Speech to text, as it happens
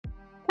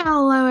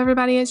Hello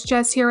everybody, it's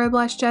Jess here with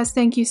Blush Jess.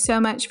 Thank you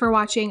so much for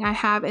watching. I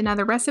have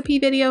another recipe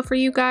video for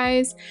you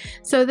guys.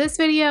 So this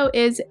video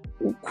is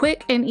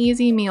quick and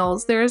easy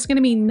meals. There's going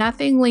to be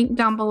nothing linked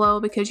down below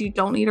because you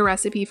don't need a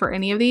recipe for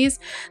any of these.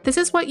 This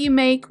is what you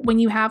make when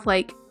you have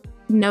like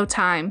no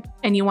time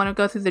and you want to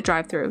go through the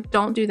drive-thru.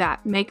 Don't do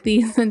that. Make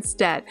these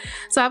instead.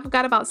 So I've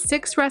got about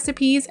 6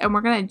 recipes and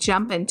we're going to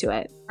jump into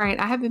it. All right,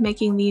 I have been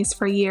making these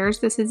for years.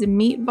 This is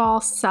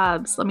meatball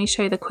subs. Let me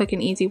show you the quick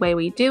and easy way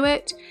we do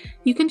it.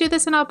 You can do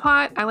this in a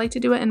pot. I like to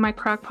do it in my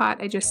crock pot.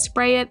 I just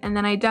spray it and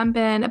then I dump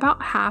in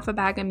about half a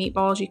bag of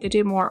meatballs. You could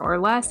do more or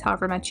less,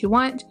 however much you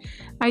want.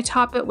 I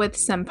top it with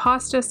some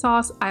pasta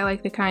sauce. I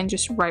like the kind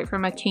just right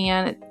from a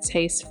can. It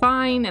tastes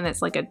fine and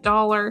it's like $1,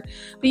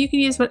 but you can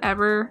use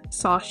whatever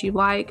sauce you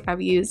like.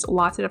 I've used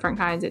lots of different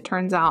kinds. It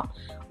turns out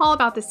all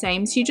about the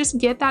same. So you just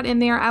get that in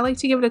there. I like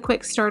to give it a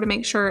quick stir to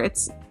make sure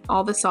it's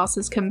all the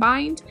sauces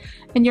combined,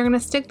 and you're going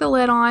to stick the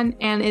lid on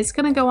and it's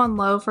going to go on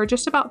low for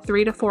just about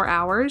 3 to 4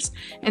 hours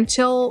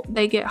until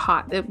they get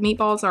hot. The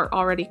meatballs are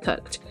already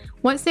cooked.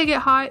 Once they get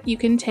hot, you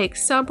can take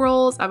sub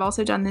rolls. I've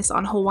also done this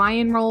on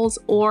Hawaiian rolls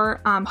or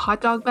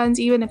hot dog buns,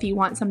 even if you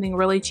want something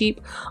really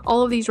cheap.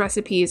 All of these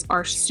recipes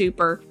are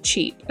super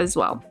cheap as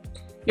well.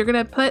 You're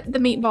going to put the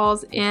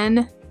meatballs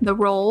in the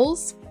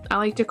rolls. I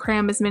like to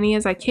cram as many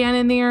as I can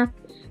in there.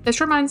 This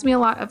reminds me a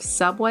lot of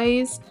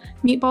Subway's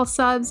meatball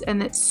subs,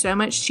 and it's so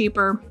much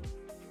cheaper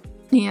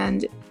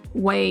and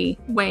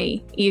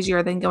way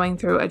easier than going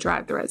through a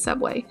drive-thru at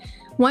Subway.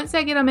 Once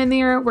I get them in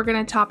there, we're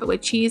going to top it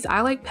with cheese.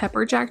 I like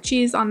pepper jack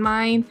cheese on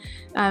mine.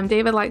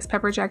 David likes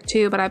pepper jack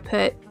too, but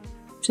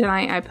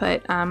tonight I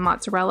put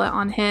mozzarella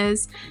on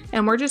his,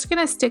 and we're just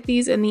going to stick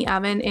these in the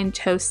oven and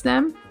toast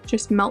them.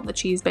 Just melt the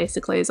cheese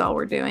basically is all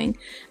we're doing.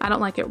 I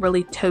don't like it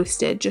really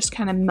toasted, just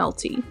kind of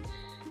melty.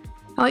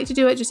 I like to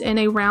do it just in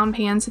a round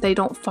pan so they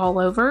don't fall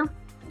over.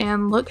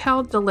 And look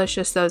how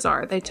delicious those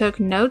are. They took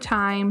no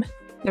time.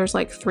 There's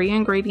like 3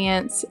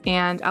 ingredients,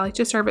 and I like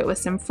to serve it with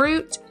some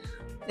fruit,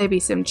 maybe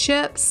some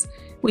chips.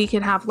 We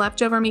can have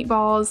leftover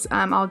meatballs.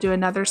 I'll do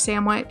another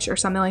sandwich or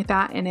something like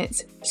that, and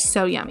it's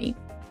so yummy.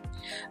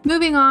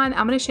 Moving on,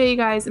 I'm going to show you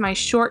guys my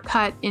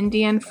shortcut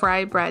Indian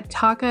fry bread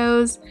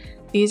tacos.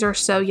 These are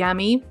so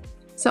yummy.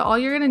 So all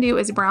you're going to do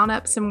is brown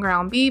up some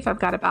ground beef. I've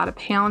got about 1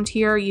 pound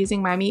here.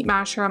 Using my meat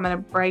masher, I'm going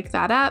to break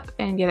that up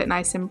and get it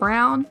nice and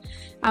brown.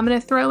 I'm going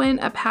to throw in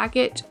a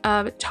packet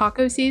of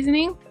taco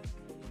seasoning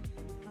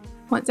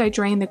once I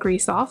drain the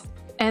grease off.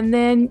 And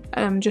then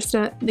just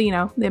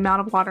the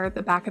amount of water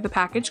the back of the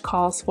package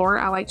calls for.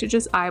 I like to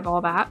just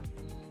eyeball that.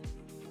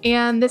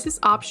 And this is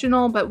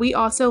optional, but we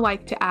also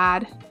like to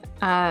add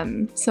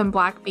some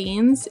black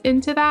beans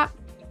into that.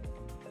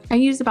 I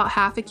used about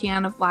half a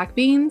can of black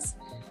beans.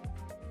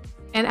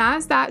 And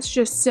as that's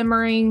just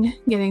simmering,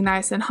 getting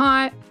nice and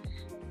hot,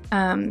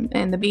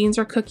 and the beans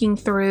are cooking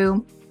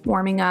through,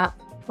 warming up,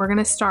 we're going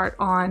to start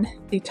on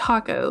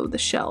the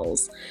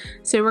shells.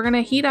 So we're going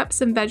to heat up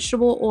some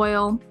vegetable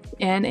oil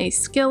in a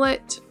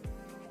skillet.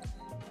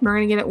 We're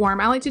going to get it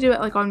warm. I like to do it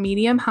like on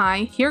medium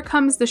high. Here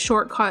comes the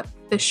shortcut.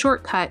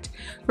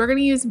 We're going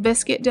to use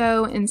biscuit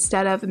dough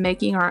instead of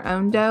making our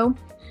own dough.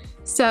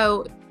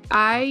 So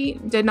I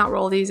did not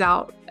roll these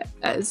out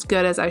as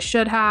good as I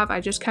should have. I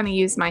just kind of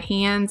used my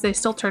hands. They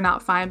still turn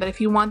out fine, but if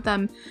you want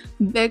them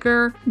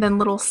bigger than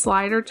little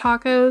slider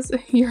tacos,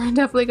 you're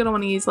definitely going to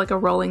want to use like a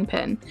rolling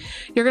pin.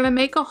 You're going to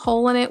make a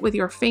hole in it with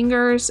your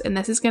fingers, and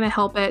this is going to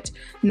help it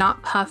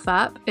not puff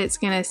up. It's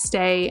going to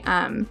stay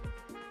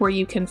where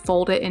you can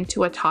fold it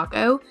into a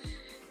taco.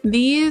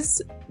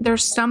 There's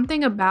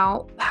something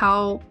about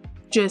how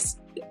just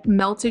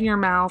melt in your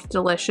mouth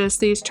delicious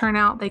these turn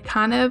out. They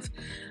kind of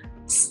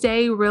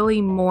stay really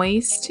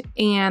moist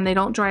and they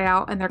don't dry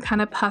out, and they're kind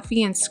of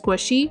puffy and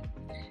squishy.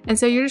 And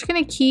so you're just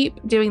going to keep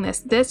doing this.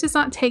 This does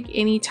not take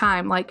any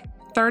time, like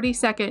 30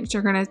 seconds.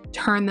 You're going to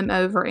turn them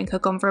over and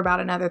cook them for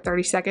about another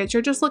 30 seconds.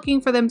 You're just looking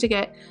for them to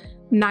get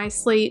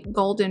nicely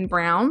golden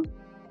brown.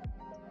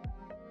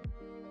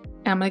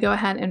 And I'm going to go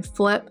ahead and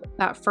flip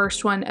that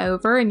first one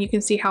over, and you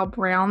can see how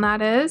brown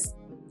that is.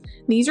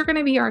 These are going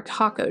to be our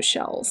taco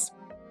shells.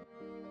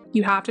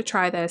 You have to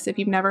try this. If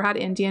you've never had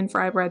Indian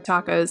fry bread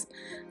tacos,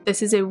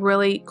 this is a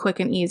really quick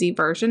and easy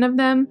version of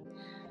them.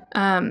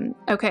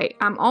 Okay,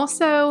 I'm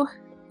also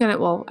gonna,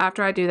 well,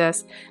 after I do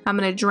this, I'm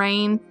gonna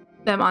drain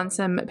them on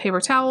some paper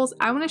towels.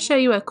 I wanna show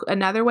you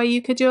another way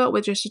you could do it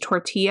with just a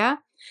tortilla.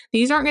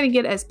 These aren't gonna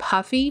get as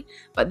puffy,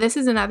 but this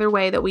is another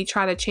way that we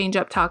try to change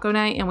up taco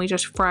night, and we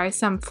just fry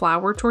some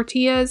flour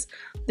tortillas.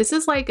 This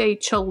is like a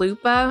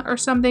chalupa or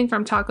something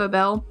from Taco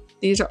Bell.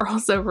 These are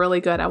also really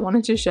good. I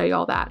wanted to show you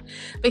all that.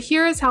 But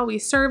here is how we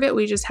serve it.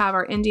 We just have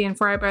our Indian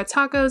fry bread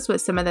tacos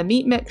with some of the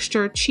meat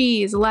mixture,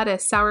 cheese,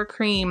 lettuce, sour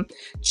cream,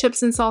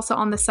 chips and salsa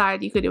on the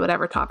side. You could do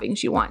whatever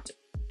toppings you want.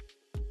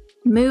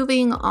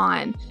 Moving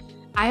on.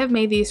 I have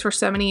made these for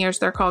so many years.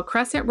 They're called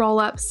crescent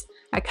roll-ups.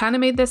 I kind of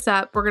made this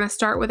up. We're going to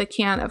start with a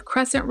can of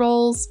crescent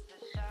rolls.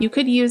 You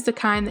could use the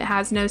kind that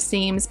has no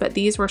seams, but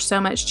these were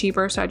so much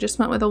cheaper, so I just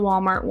went with the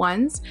Walmart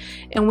ones.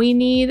 And we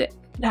need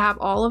to have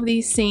all of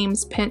these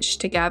seams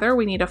pinched together,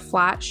 we need a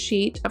flat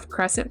sheet of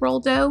crescent roll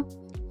dough.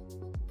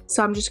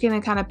 So I'm just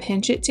gonna kind of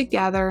pinch it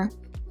together.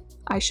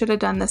 I should have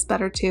done this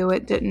better too.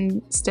 It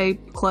didn't stay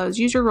closed.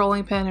 Use your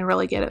rolling pin and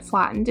really get it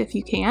flattened if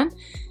you can.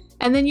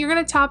 And then you're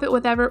gonna top it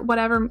with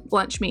whatever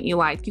lunch meat you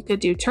like. You could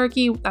do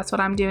turkey, that's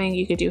what I'm doing.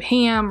 You could do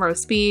ham,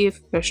 roast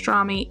beef,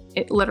 pastrami,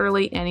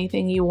 literally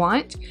anything you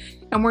want.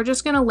 And we're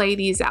just gonna lay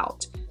these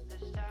out.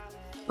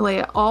 Lay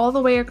it all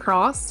the way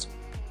across.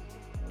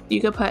 You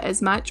could put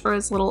as much or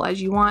as little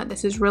as you want.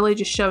 This is really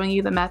just showing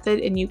you the method,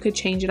 and you could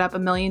change it up a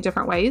million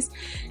different ways.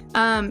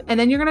 And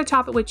then you're gonna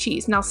top it with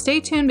cheese. Now stay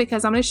tuned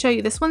because I'm gonna show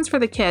you, this one's for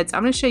the kids.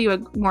 I'm gonna show you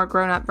a more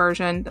grown-up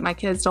version that my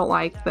kids don't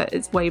like, but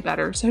it's way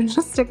better, so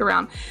just stick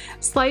around.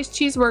 Sliced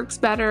cheese works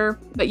better,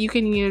 but you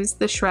can use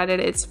the shredded,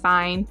 it's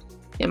fine.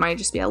 It might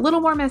just be a little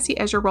more messy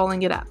as you're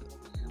rolling it up.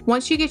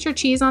 Once you get your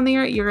cheese on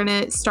there, you're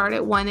gonna start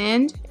at one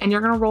end and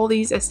you're gonna roll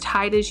these as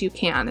tight as you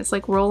can. It's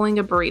like rolling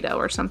a burrito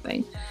or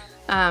something.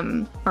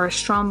 Or a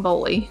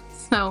stromboli.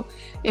 So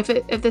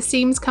if the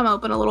seams come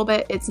open a little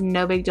bit, it's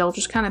no big deal.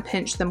 Just kind of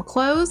pinch them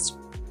closed.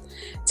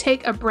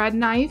 Take a bread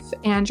knife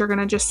and you're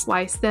gonna just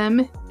slice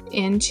them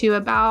into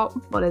about,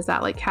 what is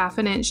that, like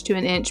 1/2 inch to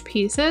 1 inch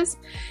pieces.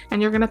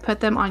 And you're gonna put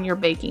them on your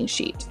baking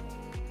sheet.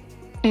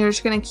 And you're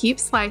just gonna keep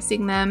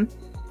slicing them.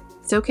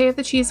 It's okay if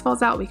the cheese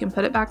falls out, we can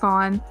put it back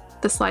on.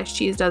 The sliced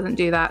cheese doesn't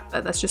do that,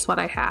 but that's just what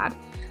I had.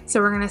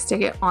 So we're gonna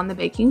stick it on the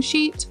baking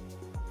sheet.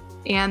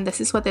 And this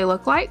is what they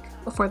look like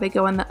before they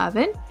go in the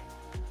oven.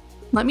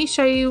 Let me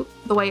show you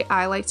the way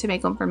I like to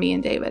make them for me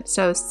and David.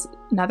 So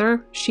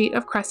another sheet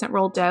of crescent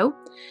roll dough.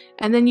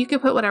 And then you can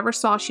put whatever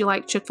sauce you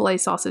like. Chick-fil-A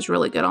sauce is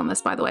really good on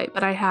this, by the way.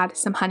 But I had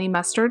some honey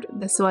mustard.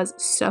 This was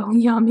so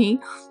yummy.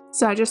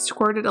 So I just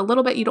squirted a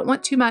little bit. You don't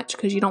want too much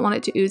because you don't want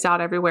it to ooze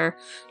out everywhere.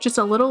 Just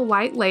a little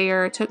light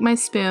layer. Took my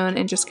spoon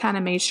and just kind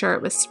of made sure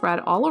it was spread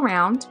all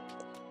around.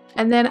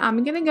 And then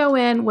I'm going to go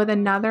in with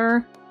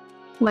another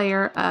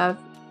layer of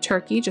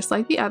turkey, just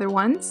like the other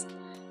ones.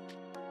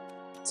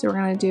 So we're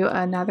going to do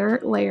another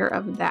layer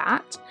of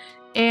that.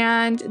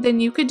 And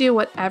then you could do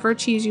whatever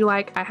cheese you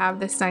like. I have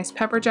this nice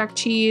pepper jack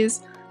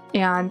cheese,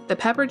 and the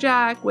pepper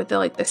jack with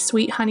the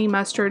sweet honey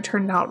mustard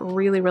turned out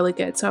really, really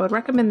good. So I would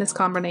recommend this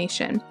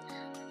combination.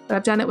 But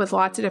I've done it with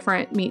lots of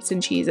different meats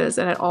and cheeses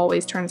and it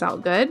always turns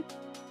out good.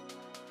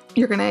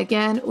 You're going to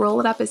again roll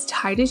it up as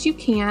tight as you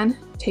can.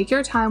 Take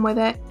your time with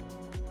it.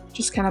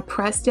 Just kind of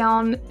press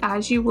down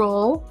as you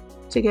roll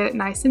to get it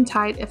nice and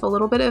tight. If a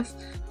little bit of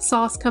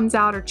sauce comes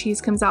out or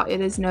cheese comes out,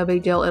 it is no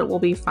big deal. It will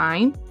be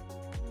fine.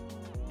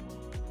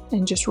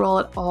 And just roll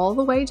it all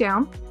the way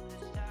down.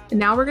 And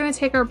now we're going to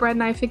take our bread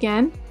knife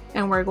again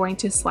and we're going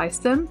to slice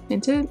them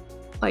into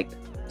like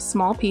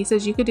small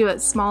pieces. You could do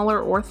it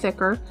smaller or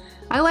thicker.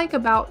 I like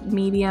about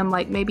medium,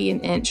 like maybe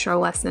 1 inch or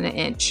less than 1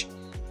 inch.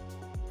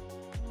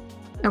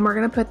 And we're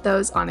going to put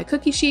those on a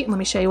cookie sheet. And let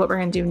me show you what we're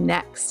going to do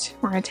next.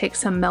 We're going to take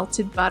some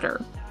melted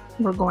butter.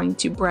 We're going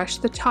to brush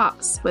the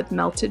tops with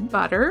melted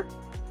butter.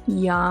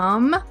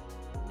 Yum.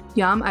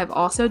 Yum. I've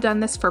also done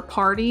this for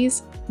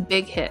parties.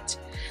 Big hit.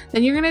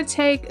 Then you're going to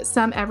take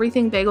some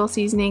everything bagel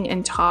seasoning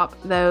and top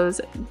those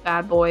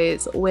bad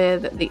boys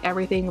with the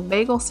everything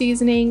bagel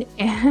seasoning.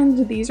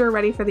 And these are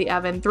ready for the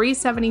oven.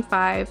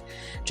 375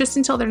 just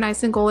until they're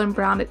nice and golden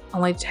brown. It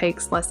only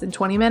takes less than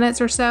 20 minutes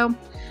or so.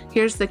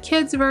 Here's the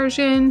kids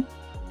version.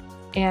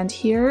 And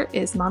here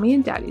is mommy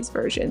and daddy's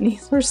version.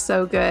 These were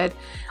so good.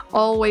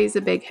 Always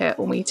a big hit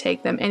when we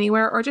take them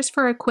anywhere or just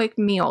for a quick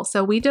meal.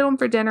 So we did them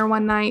for dinner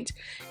one night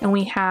and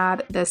we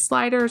had the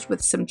sliders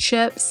with some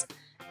chips.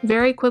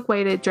 Very quick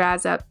way to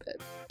jazz up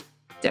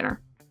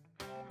dinner.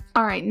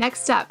 All right,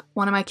 next up,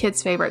 one of my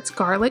kids' favorites,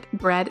 garlic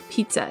bread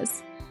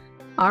pizzas.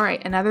 All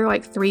right, another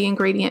like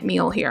 3-ingredient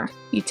meal here.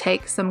 You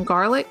take some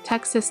garlic,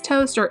 Texas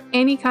toast, or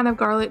any kind of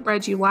garlic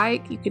bread you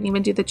like. You can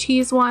even do the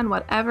cheese one,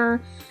 whatever.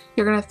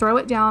 You're gonna throw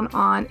it down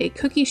on a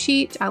cookie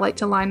sheet. I like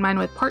to line mine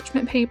with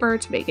parchment paper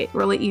to make it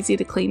really easy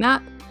to clean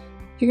up.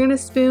 You're gonna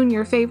spoon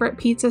your favorite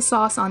pizza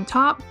sauce on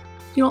top.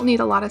 You don't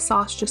need a lot of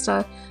sauce, just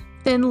a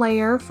thin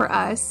layer for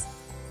us.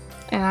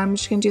 And I'm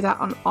just gonna do that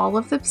on all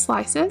of the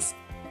slices.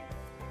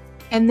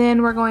 And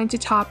then we're going to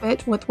top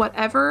it with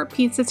whatever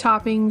pizza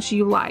toppings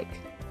you like.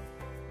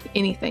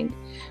 Anything.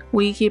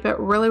 We keep it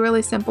really,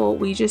 really simple.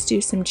 We just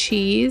do some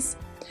cheese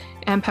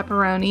and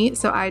pepperoni.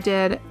 So I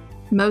did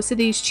most of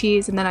these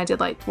cheese and then I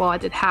did I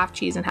did half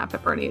cheese and half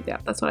pepperoni. Yeah,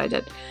 that's what I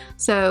did.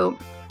 So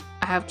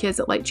I have kids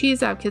that like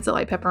cheese, I have kids that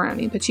like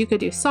pepperoni, but you could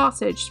do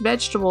sausage,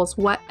 vegetables,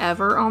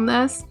 whatever on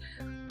this.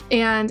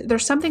 And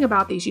there's something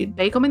about these. You'd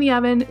bake them in the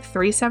oven,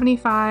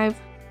 375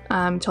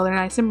 until they're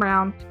nice and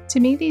brown. To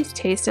me, these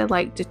tasted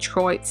like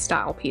Detroit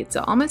style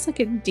pizza, almost like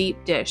a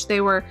deep dish.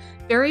 They were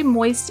very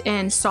moist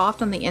and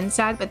soft on the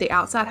inside, but the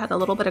outside had a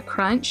little bit of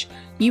crunch.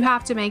 You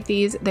have to make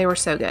these. They were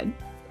so good.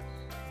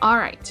 All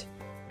right.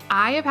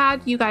 I have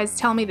had you guys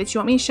tell me that you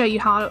want me to show you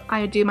how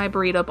I do my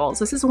burrito bowls.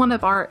 This is one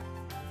of our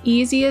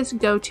easiest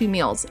go-to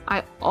meals.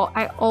 I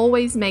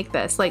always make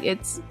this. Like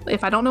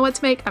if I don't know what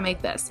to make, I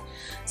make this.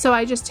 So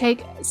I just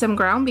take some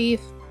ground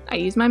beef. I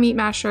use my meat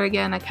masher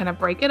again. I kind of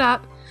break it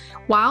up.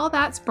 While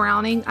that's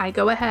browning, I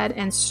go ahead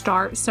and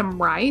start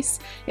some rice.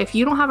 If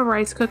you don't have a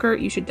rice cooker,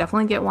 you should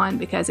definitely get one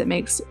because it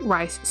makes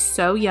rice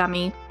so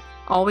yummy.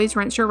 Always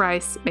rinse your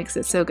rice, makes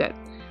it so good.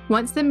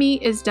 Once the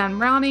meat is done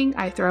browning,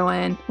 I throw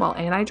in, well,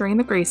 and I drain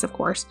the grease, of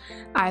course.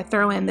 I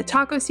throw in the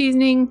taco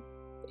seasoning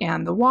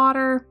and the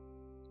water.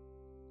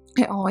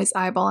 I always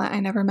eyeball it.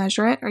 I never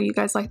measure it. Are you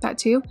guys like that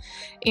too?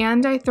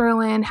 And I throw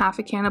in half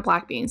a can of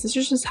black beans. This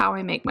is just how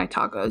I make my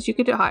tacos. You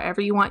could do it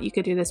however you want. You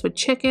could do this with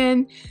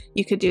chicken.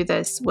 You could do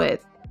this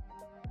with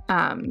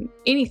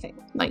anything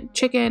like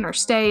chicken or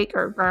steak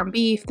or ground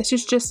beef. This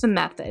is just a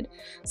method.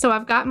 So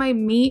I've got my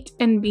meat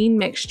and bean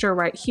mixture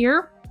right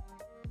here.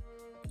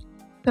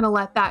 Gonna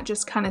let that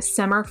just kind of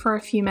simmer for a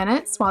few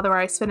minutes while the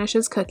rice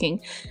finishes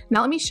cooking.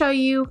 Now let me show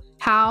you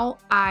how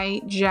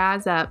I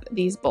jazz up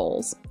these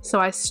bowls.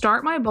 So I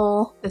start my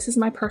bowl. This is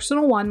my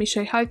personal one. Let me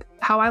show you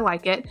how I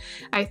like it.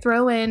 I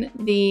throw in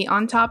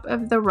on top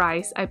of the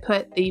rice, I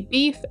put the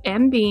beef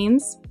and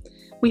beans.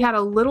 We had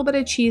a little bit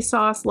of cheese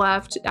sauce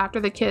left after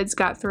the kids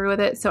got through with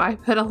it. So I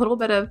put a little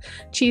bit of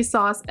cheese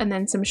sauce and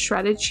then some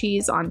shredded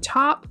cheese on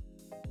top.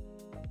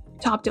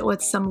 Topped it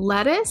with some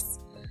lettuce.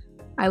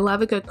 I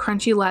love a good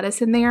crunchy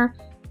lettuce in there.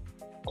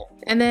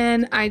 And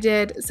then I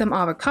did some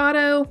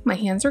avocado. My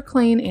hands are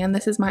clean and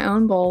this is my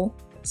own bowl.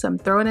 So I'm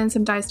throwing in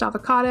some diced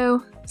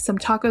avocado, some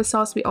taco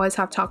sauce. We always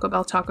have Taco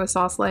Bell taco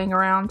sauce laying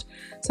around.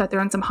 So I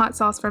throw in some hot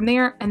sauce from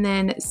there and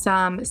then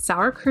some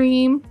sour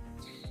cream.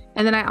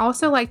 And then I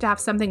also like to have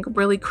something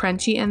really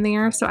crunchy in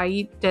there. So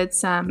I did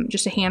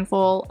just a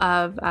handful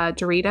of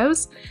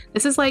Doritos.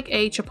 This is like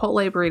a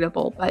Chipotle burrito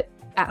bowl, but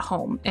at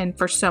home and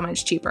for so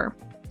much cheaper.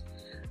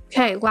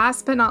 Okay,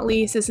 last but not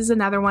least, this is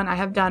another one I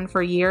have done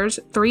for years,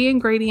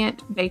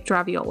 3-ingredient baked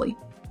ravioli.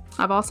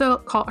 I've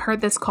also heard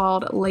this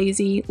called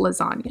lazy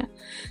lasagna.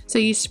 So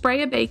you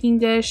spray a baking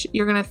dish,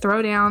 you're gonna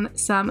throw down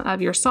some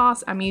of your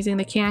sauce. I'm using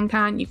the canned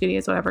kind, you could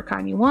use whatever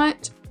kind you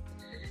want.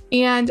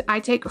 And I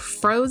take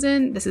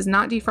frozen, this is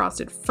not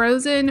defrosted,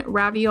 frozen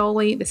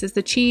ravioli. This is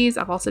the cheese,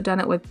 I've also done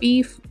it with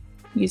beef.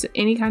 Use it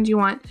any kind you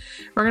want.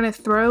 We're gonna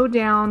throw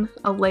down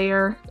a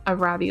layer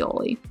of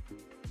ravioli.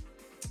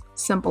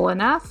 Simple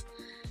enough.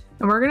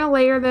 And we're gonna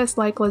layer this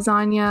like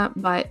lasagna,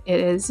 but it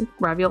is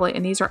ravioli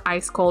and these are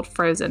ice cold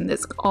frozen.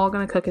 It's all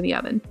gonna cook in the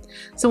oven.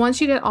 So once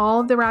you get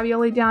all of the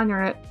ravioli down, you're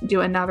gonna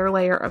do another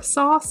layer of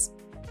sauce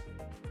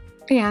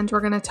and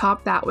we're gonna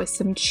top that with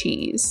some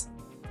cheese.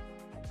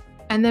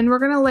 And then we're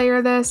gonna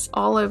layer this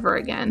all over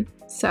again.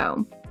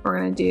 So we're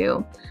gonna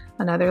do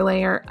another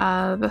layer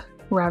of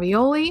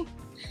ravioli.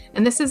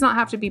 And this does not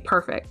have to be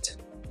perfect.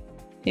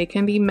 It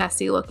can be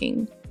messy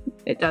looking.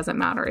 It doesn't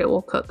matter. It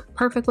will cook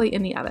perfectly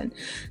in the oven.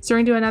 So we're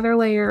gonna do another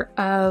layer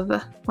of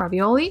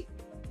ravioli.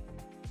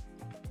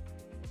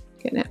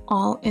 Getting it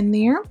all in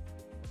there.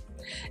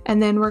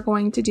 And then we're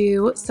going to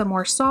do some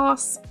more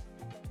sauce.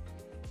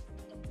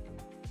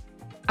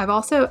 I've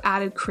also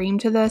added cream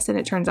to this and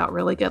it turns out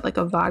really good, like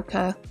a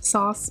vodka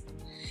sauce.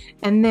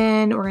 And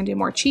then we're gonna do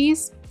more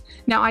cheese.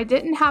 Now I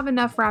didn't have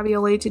enough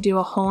ravioli to do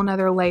a whole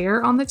nother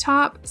layer on the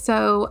top,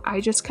 so I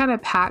just kind of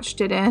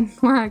patched it in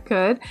where I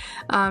could.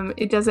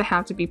 It doesn't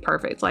have to be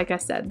perfect. Like I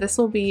said, this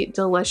will be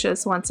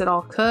delicious once it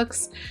all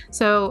cooks.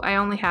 So I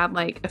only had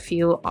like a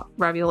few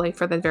ravioli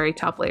for the very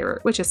top layer,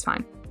 which is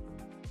fine.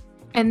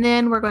 And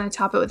then we're going to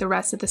top it with the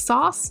rest of the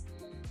sauce.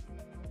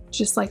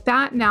 Just like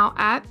that. Now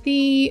at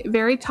the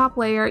very top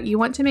layer, you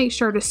want to make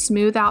sure to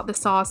smooth out the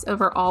sauce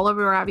over all of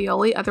your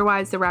ravioli.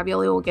 Otherwise the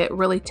ravioli will get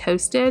really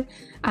toasted.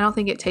 I don't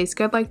think it tastes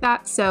good like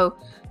that. So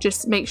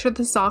just make sure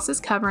the sauce is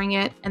covering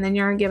it. And then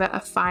you're gonna give it a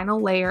final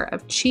layer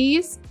of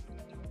cheese.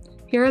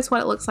 Here is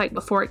what it looks like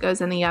before it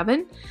goes in the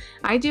oven.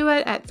 I do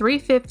it at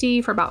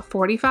 350 for about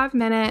 45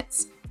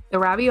 minutes. The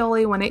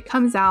ravioli, when it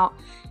comes out,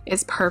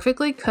 is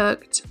perfectly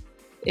cooked.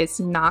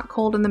 It's not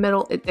cold in the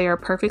middle. They are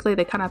perfectly,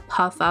 they kind of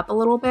puff up a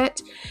little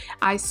bit.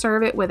 I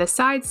serve it with a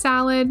side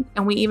salad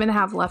and we even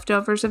have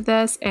leftovers of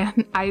this.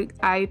 And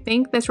I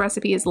think this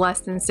recipe is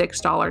less than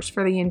 $6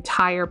 for the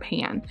entire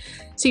pan.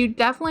 So you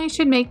definitely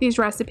should make these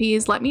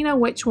recipes. Let me know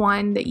which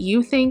one that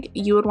you think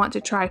you would want to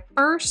try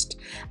first.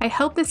 I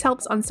hope this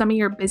helps on some of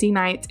your busy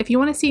nights. If you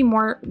want to see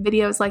more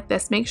videos like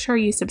this, make sure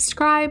you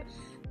subscribe.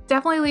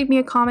 Definitely leave me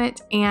a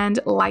comment and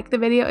like the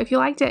video if you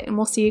liked it, and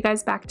we'll see you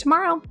guys back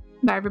tomorrow.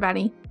 Bye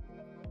everybody.